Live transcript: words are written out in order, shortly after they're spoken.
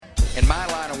In my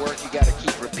line of work, you got to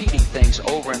keep repeating things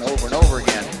over and over and over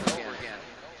again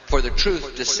for the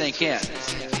truth to sink in,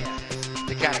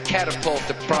 to kind of catapult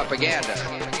the propaganda.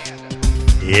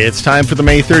 It's time for the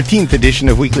May 13th edition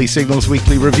of Weekly Signals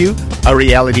Weekly Review, a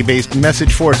reality-based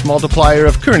message force multiplier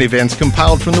of current events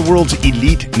compiled from the world's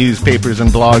elite newspapers and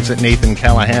blogs at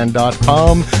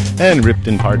nathancallahan.com and ripped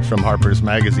in part from Harper's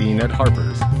Magazine at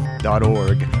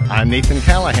harpers.org. I'm Nathan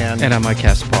Callahan. And I'm Mike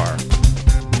Kaspar.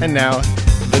 And now,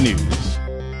 the news.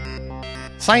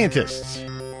 Scientists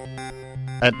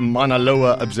at Mauna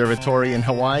Loa Observatory in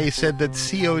Hawaii said that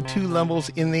CO2 levels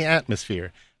in the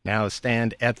atmosphere now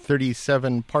stand at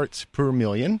 37 parts per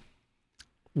million.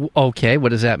 Okay, what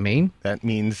does that mean? That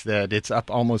means that it's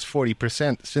up almost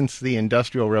 40% since the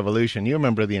Industrial Revolution. You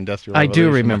remember the Industrial I Revolution?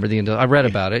 do remember the I read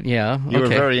about it, yeah. You were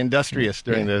very industrious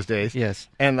during those days. Yes.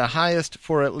 And the highest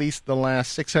for at least the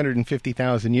last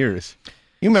 650,000 years.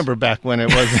 You remember back when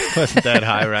it wasn't that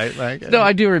high, right? Like, no,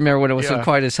 I do remember when it wasn't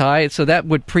quite as high. So that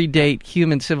would predate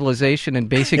human civilization and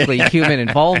basically human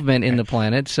involvement in the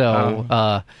planet. So,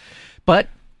 but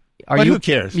who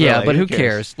cares? Yeah, really? But who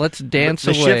cares? Let's dance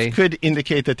the away. The shift could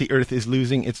indicate that the Earth is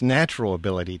losing its natural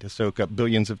ability to soak up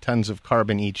billions of tons of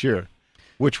carbon each year,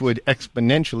 which would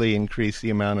exponentially increase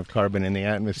the amount of carbon in the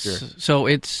atmosphere. So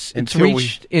it's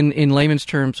reached, in layman's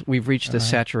terms, we've reached the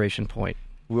saturation point.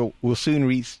 We'll soon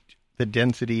reach the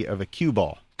density of a cue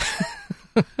ball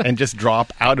and just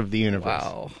drop out of the universe.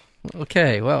 Wow.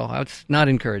 Okay, well, that's not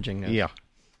encouraging. No. Yeah.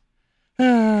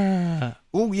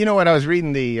 You know what? I was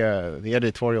reading the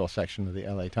editorial section of the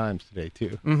LA Times today,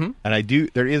 too. Mm-hmm. And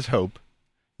there is hope.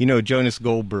 You know Jonas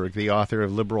Goldberg, the author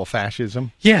of Liberal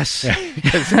Fascism? Yes.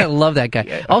 I love that guy.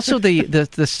 Yeah. Also,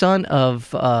 the son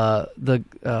of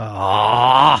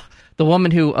the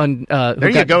woman who... there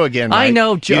you go again, Mike. I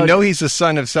know. You know he's the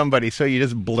son of somebody, so you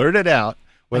just blurt it out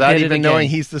without even knowing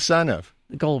he's the son of.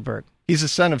 Goldberg. He's the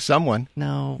son of someone.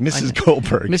 No. Mrs.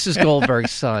 Goldberg. Mrs.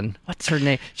 Goldberg's son. What's her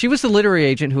name? She was the literary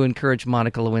agent who encouraged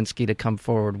Monica Lewinsky to come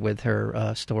forward with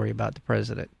her story about the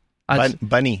president.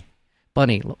 Bunny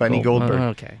Goldberg.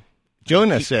 Okay.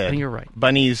 Jonah said. You're right.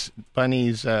 Bunny's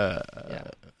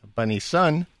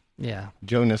son,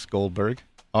 Jonas Goldberg,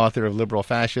 author of Liberal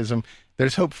Fascism,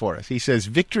 there's hope for us. He says,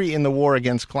 victory in the war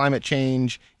against climate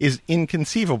change is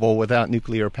inconceivable without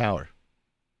nuclear power.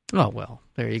 Oh, well,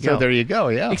 there you go. So there you go,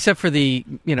 yeah. Except for the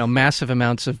massive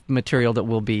amounts of material that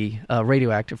will be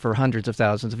radioactive for hundreds of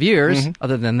thousands of years,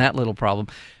 other than that little problem.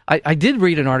 I did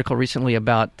read an article recently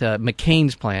about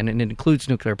McCain's plan, and it includes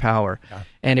nuclear power. Yeah.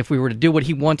 And if we were to do what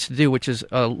he wants to do, which is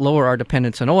lower our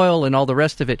dependence on oil and all the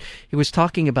rest of it, he was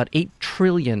talking about $8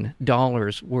 trillion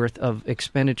worth of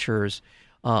expenditures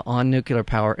on nuclear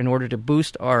power in order to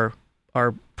boost our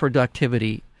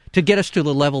productivity, to get us to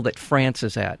the level that France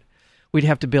is at. We'd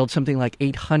have to build something like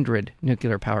 800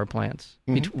 nuclear power plants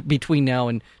between now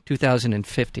and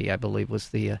 2050, I believe, was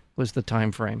the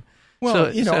time frame. Well,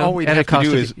 all we'd have to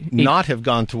do is not have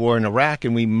gone to war in Iraq,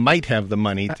 and we might have the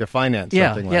money to finance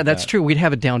something like that. Yeah, that's true. We'd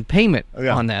have a down payment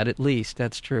on that at least.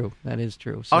 That's true. That is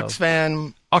true. So.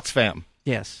 Oxfam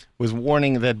yes, was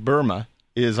warning that Burma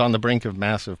is on the brink of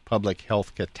massive public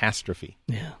health catastrophe.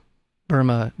 Yeah.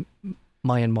 Burma,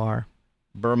 Myanmar.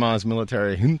 Burma's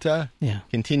military junta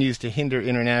continues to hinder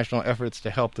international efforts to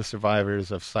help the survivors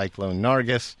of Cyclone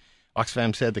Nargis.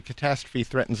 Oxfam said the catastrophe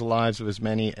threatens the lives of as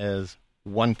many as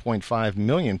 1.5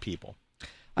 million people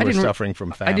who are suffering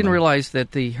from famine. I didn't realize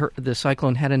that the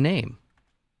cyclone had a name.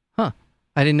 Huh.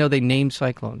 I didn't know they named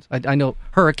cyclones. I know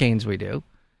hurricanes we do,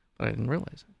 but I didn't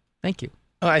realize it. Thank you.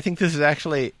 I think this is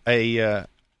actually a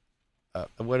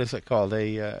what is it called?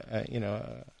 A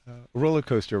roller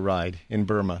coaster ride in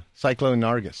Burma, Cyclone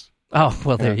Nargis. Oh,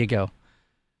 well, there you go.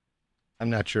 I'm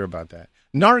not sure about that.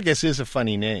 Nargis is a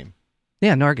funny name.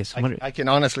 Yeah, Nargis. I can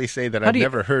honestly say that I've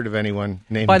never heard of anyone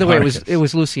named Nargis. By the way, it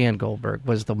was Lucianne Goldberg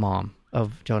was the mom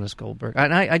of Jonas Goldberg.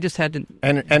 And I just had to...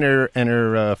 And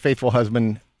her faithful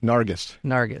husband,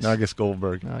 Nargis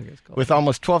Goldberg. With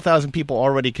almost 12,000 people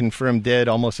already confirmed dead,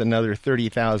 almost another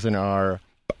 30,000 are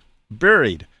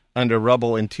buried under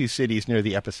rubble in two cities near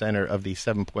the epicenter of the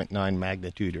 7.9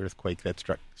 magnitude earthquake that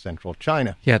struck central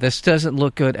China. Yeah, this doesn't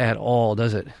look good at all,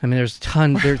 does it? I mean, there's a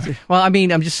ton. Well, I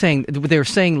mean, I'm just saying, they were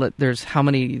saying that there's how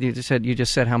many, you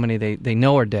just said how many they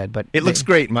know are dead, but... It looks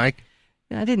great, Mike.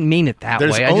 I didn't mean it that way.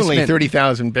 There's only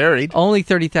 30,000 buried. Only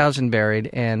 30,000 buried,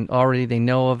 and already they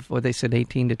know of what they said,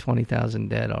 18 to 20,000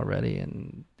 dead already.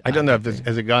 And I don't know if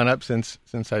has it gone up since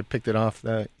I picked it off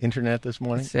the internet this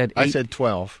morning. I said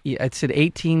 12. Yeah, it said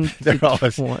 18. They're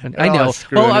to 20. I know.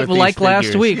 Well, like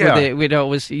last week, it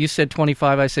was you said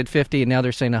 25, I said 50, and now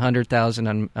they're saying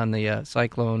 100,000 on the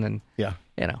cyclone, and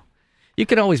You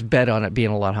can always bet on it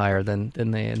being a lot higher than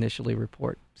they initially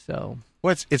report. So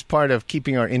it's part of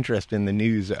keeping our interest in the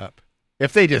news up.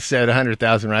 If they just said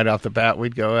 100,000 right off the bat,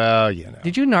 we'd go, oh, you know.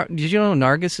 Did you know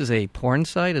Nargis is a porn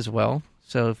site as well?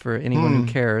 So for anyone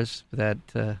who cares, that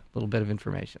little bit of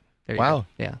information. There you go.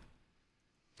 Yeah.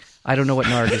 I don't know what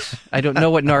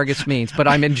Nargis means, but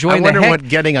I'm enjoying. I wonder what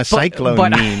getting a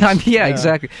cyclone means. Yeah,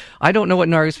 exactly. I don't know what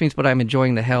Nargis means, but I'm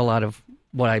enjoying the hell out of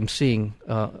what I'm seeing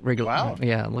regularly. Wow.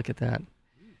 Yeah, look at that.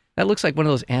 That looks like one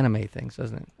of those anime things,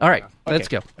 doesn't it? All right, let's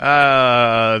go.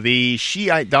 The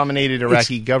Shiite-dominated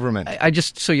Iraqi government. I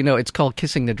just so you know, it's called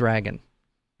kissing the dragon.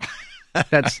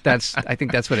 That's. I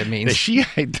think that's what it means. The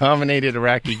Shiite-dominated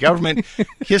Iraqi government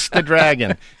kissed the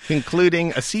dragon,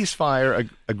 concluding a ceasefire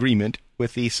agreement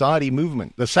with the Saudi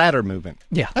movement, the Sadr movement.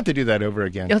 Yeah. I have to do that over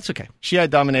again. Yeah, that's okay.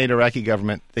 Shiite-dominated Iraqi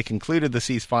government, they concluded the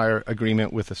ceasefire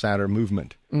agreement with the Sadr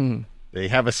movement. They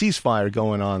have a ceasefire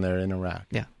going on there in Iraq.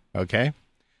 Yeah. Okay?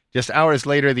 Just hours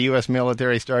later, the U.S.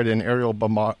 military started an aerial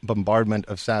bombardment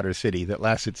of Sadr City that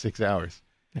lasted 6 hours.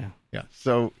 Yeah. Yeah.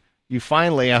 So you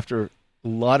finally, after a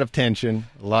lot of tension,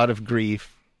 a lot of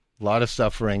grief, a lot of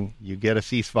suffering, you get a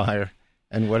ceasefire.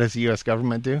 And what does the U.S.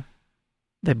 government do?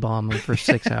 They bomb them for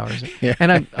 6 hours. Yeah.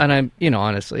 And I'm,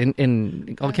 honestly,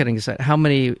 in all kidding aside, how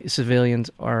many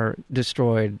civilians are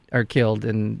destroyed, are killed,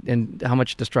 and how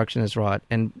much destruction is wrought?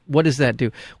 And what does that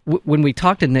do? When we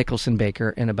talk to Nicholson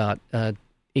Baker in about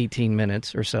 18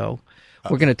 minutes or so,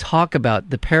 we're going to talk about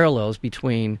the parallels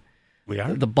between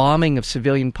the bombing of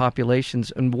civilian populations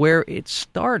and where it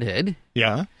started.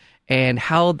 Yeah. And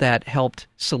how that helped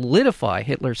solidify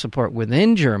Hitler's support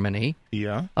within Germany.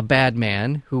 Yeah. A bad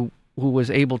man who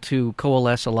was able to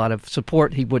coalesce a lot of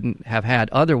support he wouldn't have had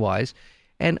otherwise.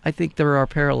 And I think there are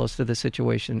parallels to the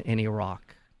situation in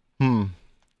Iraq.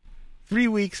 3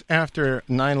 weeks after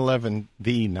 9/11,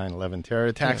 the 9/11 terror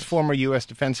attacks, former U.S.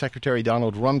 Defense Secretary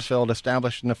Donald Rumsfeld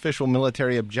established an official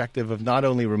military objective of not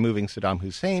only removing Saddam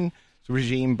Hussein's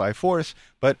regime by force,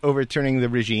 but overturning the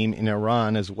regime in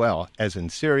Iran as well as in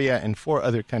Syria and 4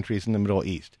 other countries in the Middle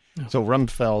East. So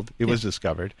Rumsfeld, it was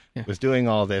discovered, was doing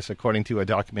all this according to a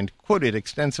document quoted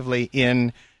extensively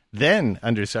in then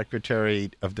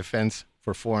Undersecretary of Defense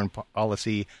for Foreign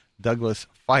Policy Douglas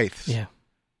Feith's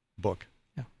book.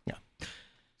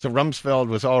 So Rumsfeld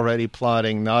was already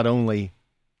plotting not only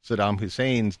Saddam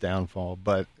Hussein's downfall,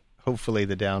 but hopefully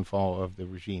the downfall of the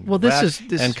regime. Well, this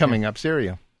is coming up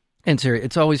Syria. And Syria,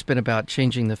 it's always been about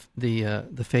changing the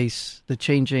face, the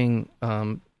changing,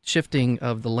 shifting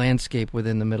of the landscape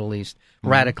within the Middle East,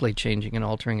 radically changing and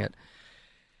altering it.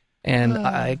 And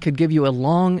I could give you a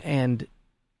long-winded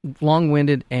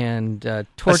and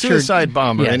tortured... A suicide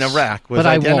bomber in Iraq was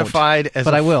identified as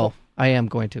But I will. I am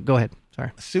going to. Go ahead.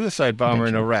 Sorry. A suicide bomber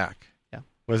in Iraq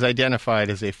was identified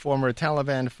as a former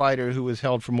Taliban fighter who was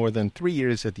held for more than 3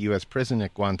 years at the U.S. prison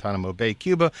at Guantanamo Bay,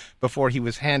 Cuba, before he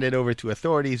was handed over to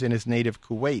authorities in his native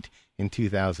Kuwait in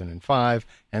 2005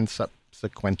 and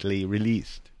subsequently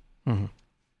released.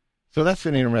 So that's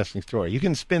an interesting story. You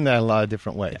can spin that a lot of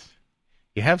different ways.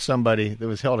 You have somebody that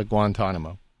was held at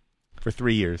Guantanamo for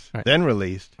 3 years, then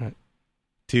released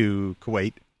to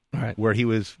Kuwait, where he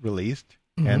was released,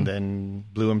 and then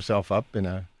blew himself up in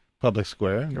a public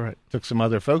square, took some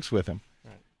other folks with him.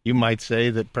 You might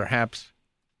say that perhaps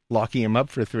locking him up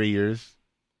for 3 years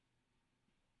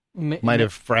might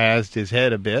have frazzed his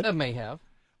head a bit. It may have.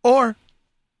 Or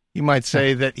you might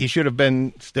say that he should have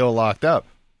been still locked up.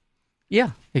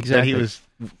 Yeah, exactly. That he was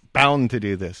bound to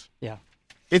do this. Yeah.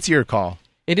 It's your call.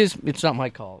 It is. It's not my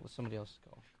call. It was somebody else's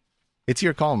call. It's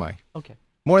your call, Mike. Okay.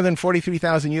 More than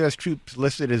 43,000 U.S. troops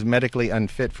listed as medically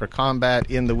unfit for combat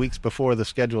in the weeks before the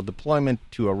scheduled deployment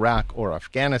to Iraq or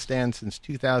Afghanistan since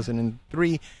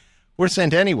 2003 were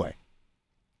sent anyway.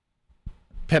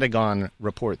 Pentagon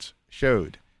reports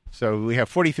showed. So we have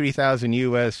 43,000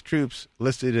 U.S. troops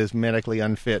listed as medically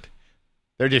unfit.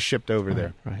 They're just shipped over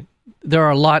there. Right. There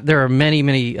are many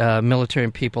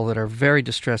military people that are very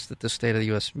distressed at the state of the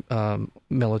U.S.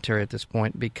 Military at this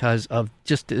point because of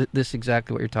just this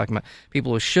exactly what you're talking about.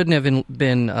 People who shouldn't have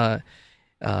been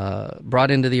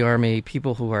brought into the Army,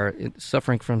 people who are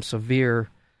suffering from severe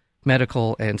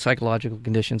medical and psychological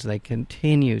conditions, they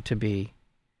continue to be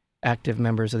active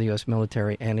members of the U.S.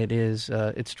 military, and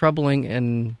it's troubling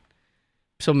in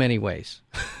so many ways.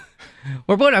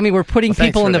 We're putting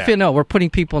people in the field. No, we're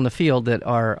putting people in the field that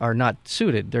are not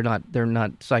suited. They're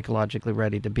not psychologically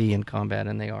ready to be in combat,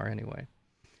 and they are anyway.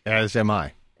 As am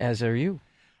I. As are you.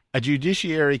 A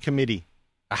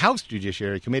House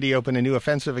Judiciary Committee opened a new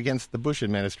offensive against the Bush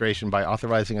administration by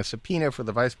authorizing a subpoena for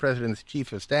the Vice President's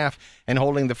Chief of Staff and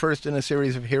holding the first in a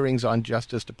series of hearings on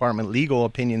Justice Department legal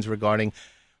opinions regarding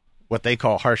what they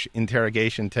call harsh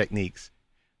interrogation techniques,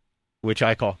 which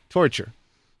I call torture.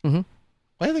 Mm-hmm.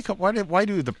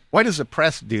 Why does the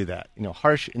press do that?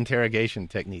 Harsh interrogation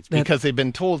techniques, because they've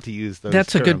been told to use those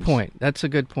That's terms. a good point. That's a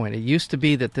good point. It used to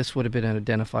be that this would have been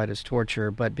identified as torture,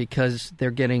 but because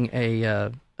they're getting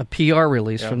a PR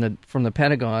release from the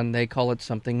Pentagon, they call it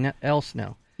something else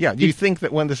now. Yeah. Do you think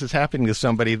that when this is happening to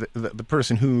somebody, the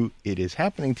person who it is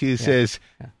happening to says,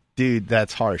 dude,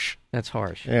 that's harsh? That's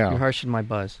harsh. Yeah. You're harshing my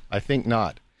buzz. I think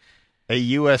not. A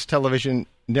U.S. television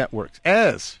networks,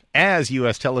 as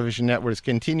U.S. television networks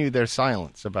continue their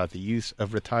silence about the use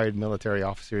of retired military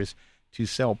officers to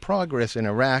sell progress in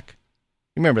Iraq.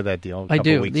 Remember that deal a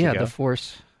couple weeks ago? The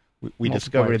force. We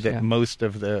discovered that most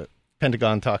of the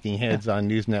Pentagon talking heads on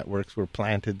news networks were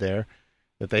planted there,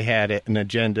 that they had an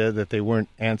agenda, that they weren't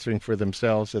answering for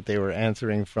themselves, that they were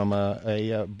answering from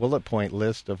a bullet point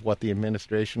list of what the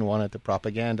administration wanted to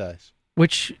propagandize.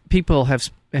 Which people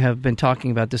have been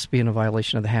talking about this being a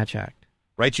violation of the Hatch Act.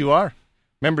 Right you are.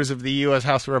 Members of the U.S.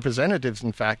 House of Representatives,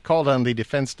 in fact, called on the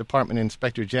Defense Department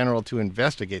Inspector General to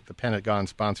investigate the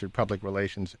Pentagon-sponsored public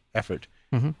relations effort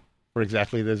for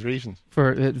exactly those reasons.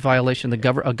 For violation, a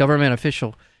government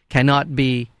official cannot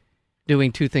be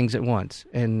doing two things at once,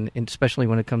 and especially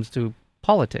when it comes to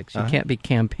politics. You can't be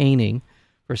campaigning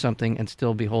for something and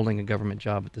still be holding a government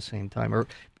job at the same time, or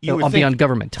be on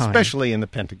government time. Especially in the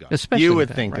Pentagon. Especially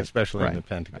in the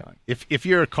Pentagon. Right. If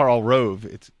you're Karl Rove,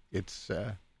 it's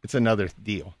another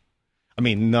deal. I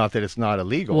mean, not that it's not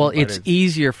illegal. Well, it's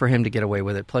easier for him to get away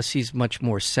with it. Plus, he's much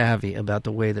more savvy about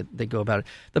the way that they go about it.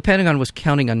 The Pentagon was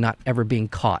counting on not ever being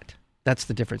caught. That's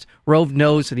the difference. Rove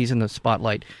knows that he's in the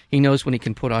spotlight. He knows when he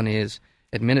can put on his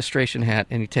administration hat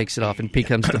and he takes it off and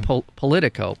becomes the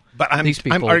Politico. But I'm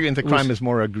arguing the crime is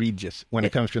more egregious when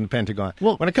it comes from the Pentagon.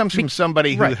 Well, when it comes from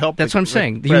somebody who helped. That's what I'm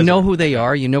saying. You know who they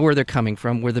are. You know where they're coming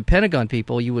from. Where the Pentagon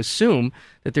people, you assume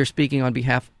that they're speaking on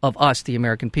behalf of us, the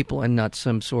American people, and not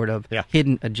some sort of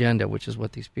hidden agenda, which is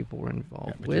what these people were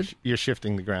involved with. You're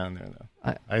shifting the ground there,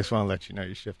 though. I just want to let you know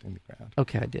you're shifting the ground.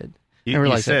 Okay, I did.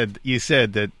 You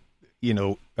said that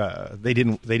they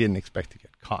didn't expect to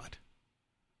get caught.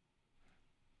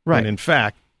 Right. And in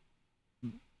fact,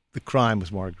 the crime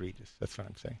was more egregious. That's what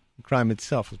I'm saying. The crime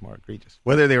itself was more egregious.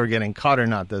 Whether they were getting caught or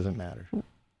not doesn't matter.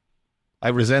 I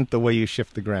resent the way you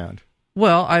shift the ground.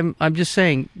 Well, I'm just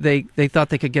saying they thought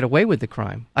they could get away with the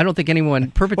crime. I don't think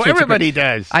anyone perpetrates. Well, everybody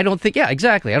does. I don't think. Yeah,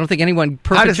 exactly. I don't think anyone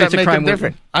perpetrates How does that make a crime. It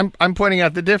different? I'm pointing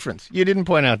out the difference. You didn't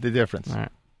point out the difference. All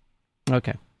right.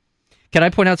 Okay. Can I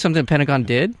point out something the Pentagon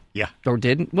did? Yeah. Or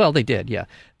didn't? Well, they did. Yeah.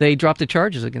 They dropped the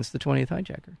charges against the 20th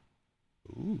hijacker.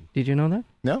 Ooh. Did you know that?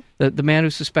 No. The man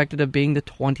who's suspected of being the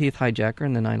 20th hijacker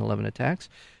in the 9/11 attacks.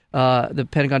 The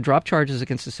Pentagon dropped charges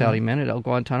against the Saudi man at El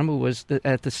Guantanamo, who was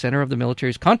at the center of the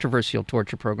military's controversial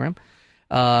torture program,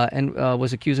 and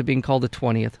was accused of being called the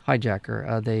 20th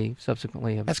hijacker. They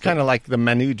subsequently have... That's kind of like the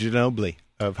Manu Ginobili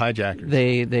of hijackers.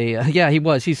 He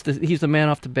was. He's the man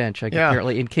off the bench,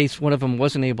 apparently, in case one of them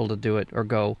wasn't able to do it or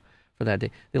go for that day.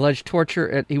 The alleged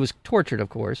torture, he was tortured, of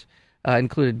course,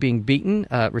 included being beaten,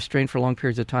 restrained for long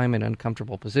periods of time in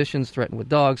uncomfortable positions, threatened with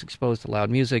dogs, exposed to loud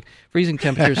music, freezing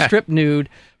temperatures, stripped nude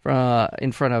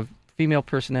in front of female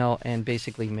personnel, and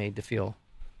basically made to feel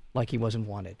like he wasn't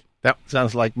wanted. That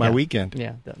sounds like my weekend.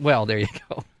 Yeah. Well, there you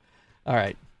go. All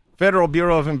right. Federal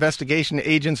Bureau of Investigation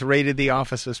agents raided the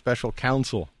Office of Special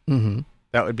Counsel. Mm-hmm.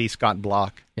 That would be Scott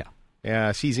Bloch.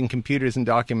 Yeah. Seizing computers and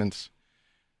documents.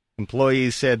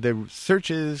 Employees said the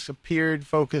searches appeared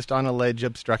focused on alleged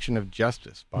obstruction of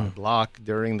justice by Bloch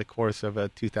during the course of a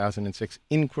 2006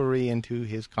 inquiry into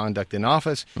his conduct in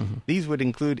office. Mm-hmm. These would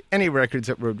include any records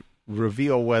that would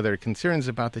reveal whether concerns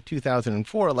about the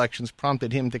 2004 elections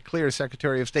prompted him to clear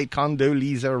Secretary of State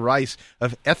Condoleezza Rice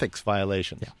of ethics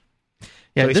violations.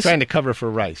 So he's trying to cover for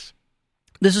Rice.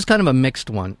 This is kind of a mixed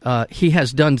one. He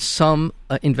has done some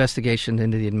investigation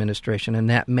into the administration, and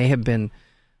that may have been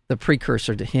the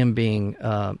precursor to him being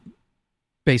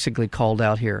basically called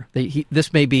out here.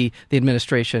 This may be the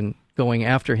administration going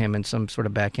after him in some sort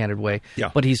of backhanded way,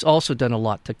 but he's also done a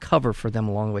lot to cover for them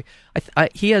along the way.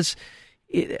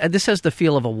 This has the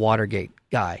feel of a Watergate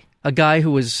guy. A guy who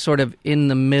was sort of in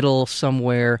the middle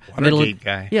somewhere. Watergate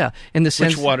guy. Yeah, in the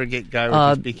sense. Which Watergate guy were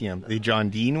you speaking of? The John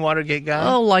Dean Watergate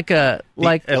guy? Oh, like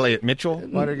Elliot Mitchell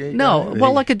Watergate no, guy?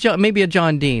 well, maybe a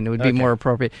John Dean would be more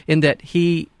appropriate in that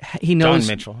he knows. John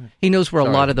Mitchell. He knows where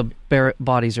a lot of the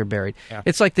bodies are buried. Yeah.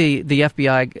 It's like the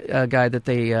FBI guy that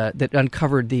that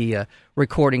uncovered the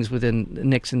recordings within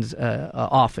Nixon's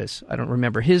office. I don't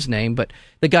remember his name, but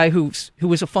the guy who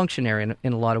was a functionary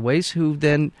in a lot of ways, who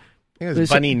then. It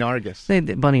was Bunny Nargis.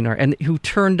 Bunny Nargis, and who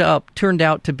turned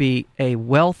out to be a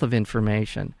wealth of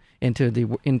information into the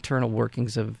internal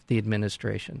workings of the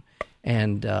administration.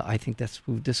 And I think that's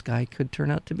who this guy could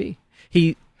turn out to be.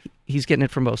 He's getting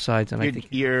it from both sides, and I think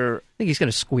he's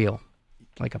going to squeal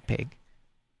like a pig.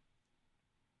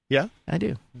 Yeah? I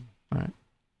do. All right.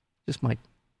 Just my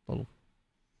little...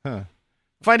 Huh.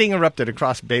 Fighting erupted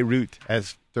across Beirut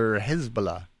as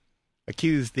Hezbollah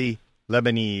accused the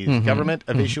Lebanese government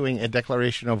of issuing a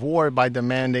declaration of war by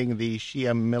demanding the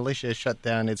Shia militia shut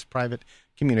down its private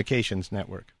communications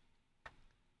network.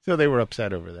 So they were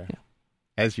upset over there,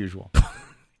 as usual.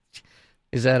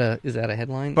 Is that a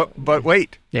headline? But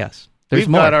wait. Yes. We've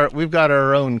got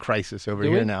our own crisis over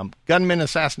here now. Gunman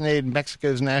assassinated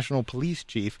Mexico's national police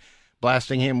chief,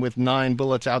 blasting him with 9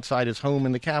 bullets outside his home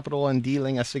in the capital and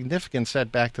dealing a significant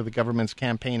setback to the government's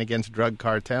campaign against drug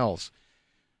cartels.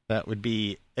 That would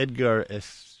be Edgar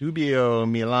Eusebio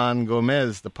Milan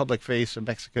Gomez, the public face of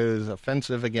Mexico's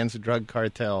offensive against drug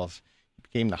cartels. He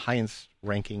became the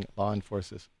highest-ranking law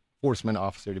enforcement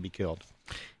officer to be killed.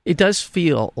 It does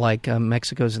feel like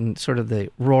Mexico's in sort of the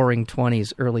roaring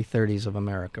 20s, early 30s of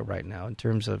America right now in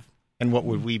terms of... And what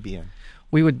would we be in?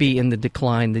 We would be in the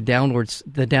decline, the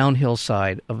downhill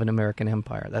side of an American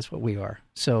empire. That's what we are.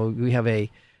 So we have a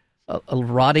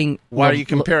rotting... Why are you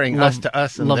comparing us to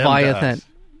us and Leviathan them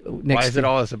to us? Why is it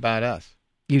always about us?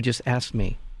 You just asked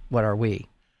me, what are we?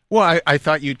 Well, I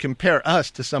thought you'd compare us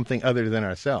to something other than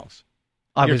ourselves.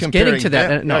 I was getting to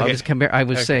that. No, okay. I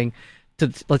was saying,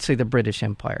 let's say the British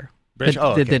Empire.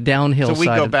 The downhill side. So we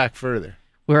go back further.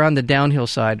 We're on the downhill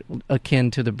side,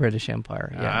 akin to the British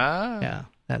Empire. Yeah,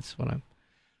 that's what I'm...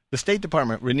 The State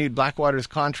Department renewed Blackwater's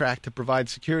contract to provide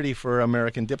security for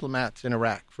American diplomats in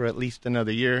Iraq for at least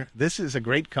another year. This is a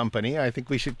great company. I think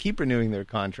we should keep renewing their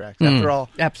contracts. After all,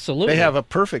 absolutely, they have a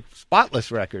perfect,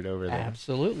 spotless record over there.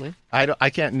 Absolutely. I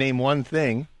can't name one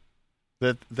thing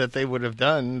that they would have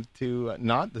done to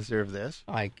not deserve this.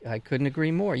 I couldn't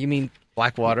agree more. You mean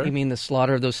Blackwater? You mean the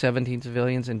slaughter of those 17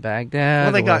 civilians in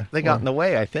Baghdad? Well, they got in the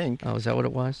way, I think. Oh, is that what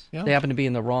it was? Yeah. They happened to be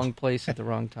in the wrong place at the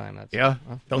wrong time.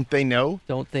 Don't they know?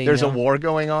 There's There's a war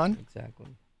going on? Exactly.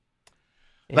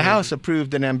 The House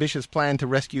approved an ambitious plan to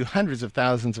rescue hundreds of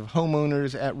thousands of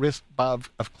homeowners at risk of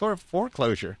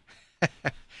foreclosure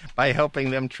by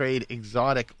helping them trade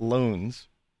exotic loans.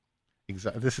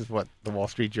 This is what the Wall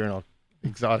Street Journal...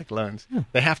 Exotic loans.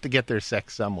 They have to get their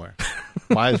sex somewhere.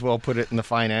 Might as well put it in the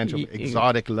financial.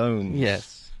 Exotic loans.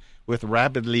 Yes. With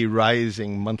rapidly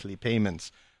rising monthly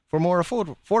payments for more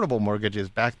affordable mortgages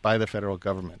backed by the federal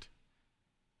government.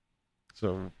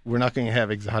 So we're not going to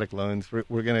have exotic loans.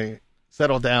 We're going to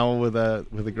settle down with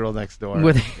a girl next door.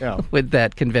 With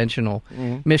that conventional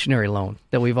missionary loan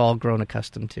that we've all grown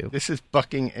accustomed to. This is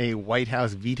bucking a White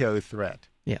House veto threat.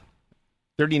 Yeah.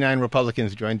 39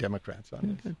 Republicans joined Democrats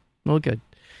on this. Well, good.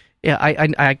 Yeah,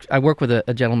 I work with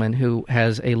a gentleman who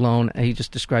has a loan. He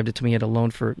just described it to me. He had a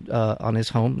loan for on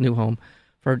his new home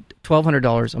for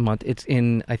 $1,200 a month. It's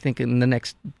I think in the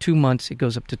next 2 months, it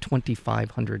goes up to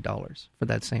 $2,500 for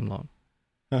that same loan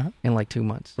in like 2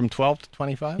 months. From 12 to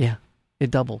 25? Yeah,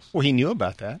 it doubles. Well, he knew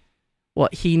about that. Well,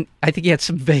 I think he had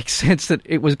some vague sense that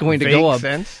it was going to go up.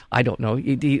 Vague sense? I don't know.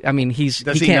 I mean,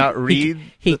 Does he not read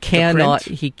he cannot.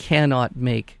 print? He cannot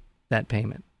make that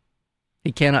payment.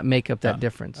 He cannot make up that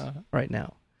difference right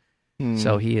now.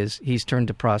 So he's turned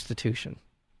to prostitution.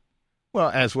 Well,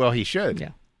 as well he should.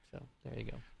 Yeah. So there you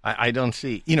go. I don't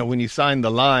see, when you sign the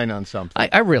line on something.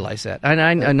 I realize that. And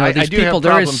I know there's people,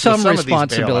 there is some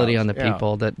responsibility on the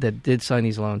people that did sign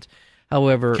these loans.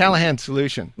 However, Callahan's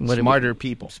solution, smarter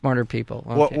people. Smarter people.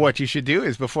 Okay. What you should do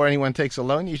is before anyone takes a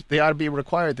loan, they ought to be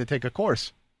required to take a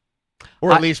course.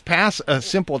 Or at least pass a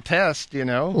simple test,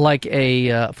 Like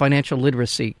a financial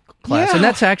literacy class. Yeah. And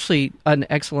that's actually an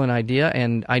excellent idea.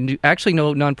 And I actually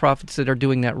know nonprofits that are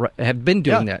doing that, have been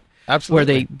doing that.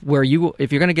 Absolutely. Where you,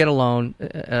 if you're going to get a loan,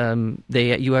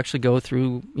 you actually go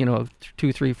through,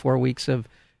 2, 3, 4 weeks of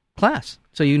class.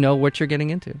 So you know what you're getting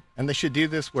into. And they should do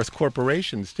this with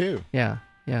corporations too. Yeah.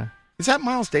 Is that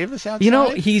Miles Davis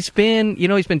outside? He's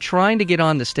been trying to get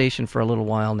on the station for a little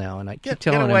while now, and I keep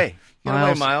telling him, Get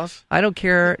away, Miles. I don't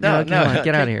care. No,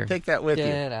 get out of here. Take that with you.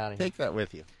 Get out of here. Take that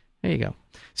with you. There you go.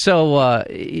 So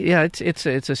it's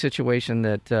a situation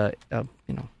that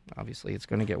obviously it's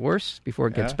going to get worse before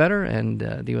it gets better, and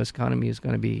the U.S. economy is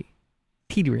going to be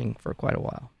teetering for quite a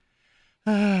while.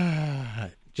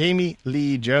 Jamie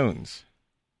Lee Jones.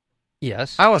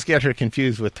 Yes. I always get her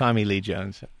confused with Tommy Lee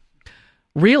Jones.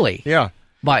 Really? Yeah.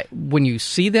 By when you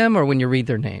see them or when you read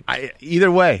their names? Either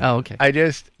way. Oh, okay.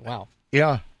 Wow.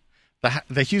 Yeah.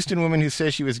 The Houston woman who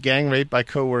says she was gang raped by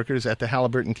coworkers at the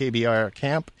Halliburton KBR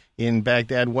camp in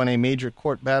Baghdad won a major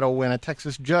court battle when a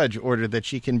Texas judge ordered that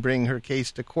she can bring her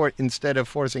case to court instead of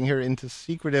forcing her into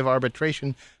secretive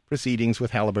arbitration proceedings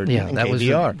with Halliburton and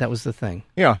KBR. That was the thing.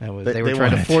 Yeah. They were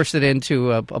trying to force it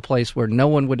into a place where no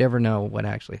one would ever know what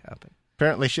actually happened.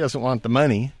 Apparently she doesn't want the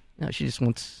money. No,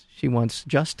 she wants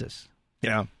justice.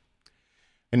 Yeah.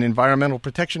 An Environmental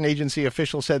Protection Agency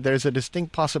official said there's a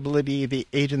distinct possibility the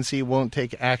agency won't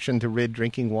take action to rid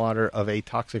drinking water of a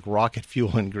toxic rocket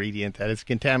fuel ingredient that has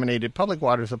contaminated public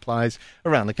water supplies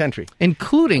around the country.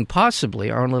 Including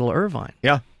possibly our own little Irvine.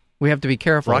 Yeah. We have to be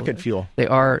careful. Rocket fuel. They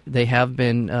have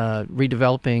been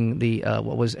redeveloping the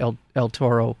what was El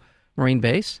Toro Marine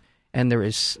Base, and there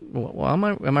is. Well,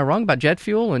 am I wrong about jet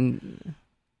fuel? And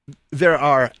there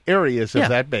are areas of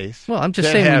that base. Well, I'm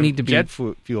just saying we need to be jet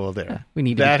fuel there. Yeah, we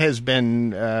need that has been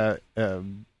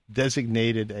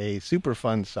designated a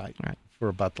Superfund site for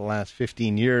about the last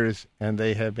 15 years, and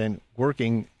they have been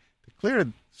working to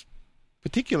clear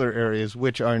particular areas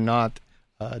which are not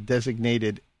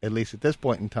designated, at least at this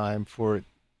point in time, for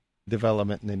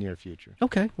development in the near future.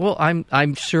 Okay. Well,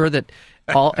 I'm sure that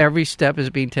every step is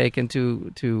being taken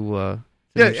to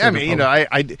yeah, I mean,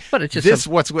 but it's just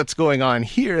what's going on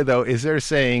here, though, is they're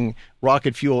saying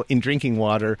rocket fuel in drinking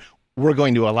water, we're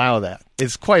going to allow that.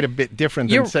 It's quite a bit different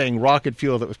than saying rocket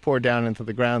fuel that was poured down into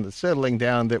the ground that's settling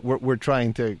down that we're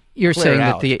trying to You're clear saying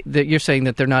out. that you're saying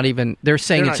that they're not even, they're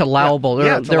saying it's allowable.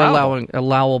 Yeah, it's they're allowable.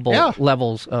 allowable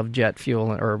levels of jet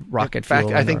fuel or rocket fuel. In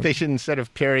fact, I think they should, instead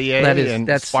of Perrier and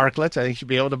Sparklets, I think you should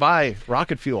be able to buy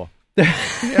rocket fuel.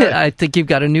 I think you've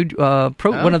got a new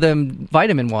one of them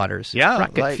vitamin waters. Yeah,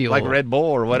 rocket fuel, like Red Bull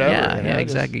or whatever. Yeah,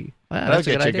 exactly. Wow, that'll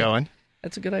get you going.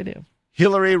 That's a good idea.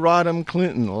 Hillary Rodham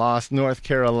Clinton lost North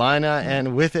Carolina,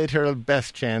 and with it, her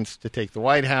best chance to take the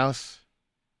White House.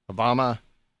 Obama,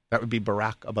 that would be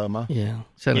Barack Obama,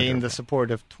 gained the support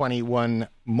of 21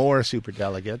 more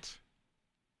superdelegates.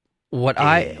 What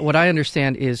I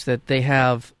understand is that they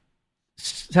have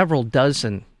several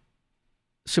dozen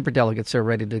superdelegates are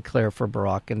ready to declare for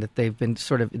Barack, and that they've been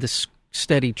sort of this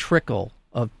steady trickle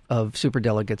of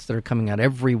superdelegates that are coming out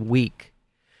every week.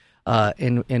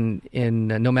 In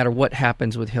no matter what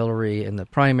happens with Hillary in the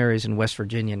primaries in West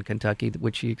Virginia and Kentucky,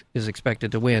 which she is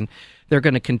expected to win, they're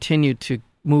going to continue to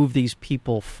move these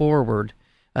people forward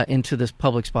into this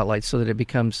public spotlight, so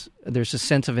that there's a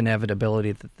sense of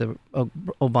inevitability that the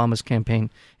Obama's campaign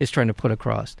is trying to put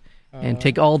across. And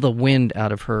take all the wind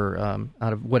out of her,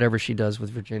 out of whatever she does with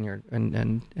Virginia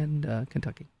and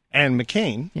Kentucky. And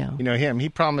McCain, you know him, he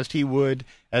promised he would,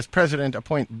 as president,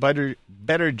 appoint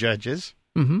better judges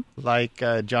like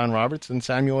John Roberts and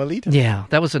Samuel Alito. Yeah,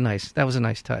 that was a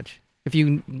nice touch. If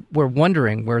you were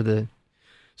wondering where the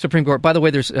Supreme Court, by the way,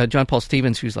 there's John Paul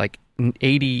Stevens, who's like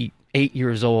 88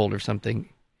 years old or something.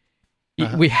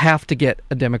 We have to get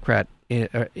a Democrat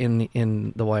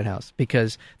in the White House,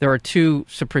 because there are two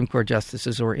Supreme Court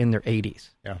justices who are in their 80s.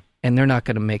 Yeah. And they're not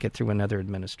going to make it through another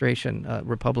administration,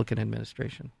 Republican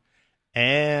administration.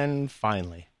 And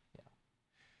finally,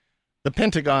 the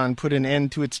Pentagon put an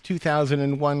end to its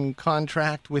 2001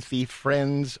 contract with the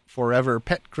Friends Forever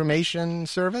Pet Cremation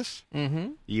Service.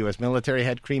 The U.S. military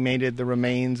had cremated the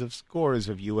remains of scores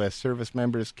of U.S. service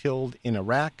members killed in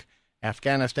Iraq,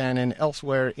 Afghanistan, and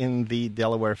elsewhere in the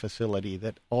Delaware facility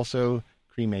that also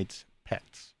cremates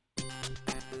pets.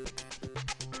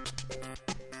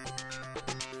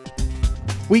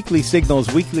 Weekly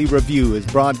Signals Weekly Review is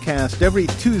broadcast every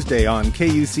Tuesday on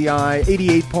KUCI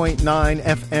 88.9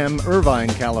 FM, Irvine,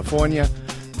 California.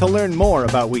 To learn more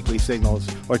about Weekly Signals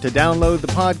or to download the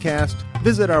podcast,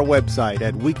 visit our website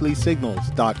at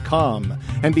weeklysignals.com.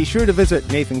 And be sure to visit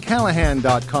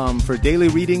nathancallahan.com for daily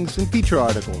readings and feature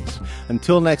articles.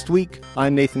 Until next week,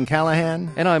 I'm Nathan Callahan.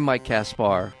 And I'm Mike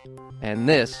Kaspar. And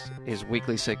this is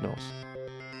Weekly Signals.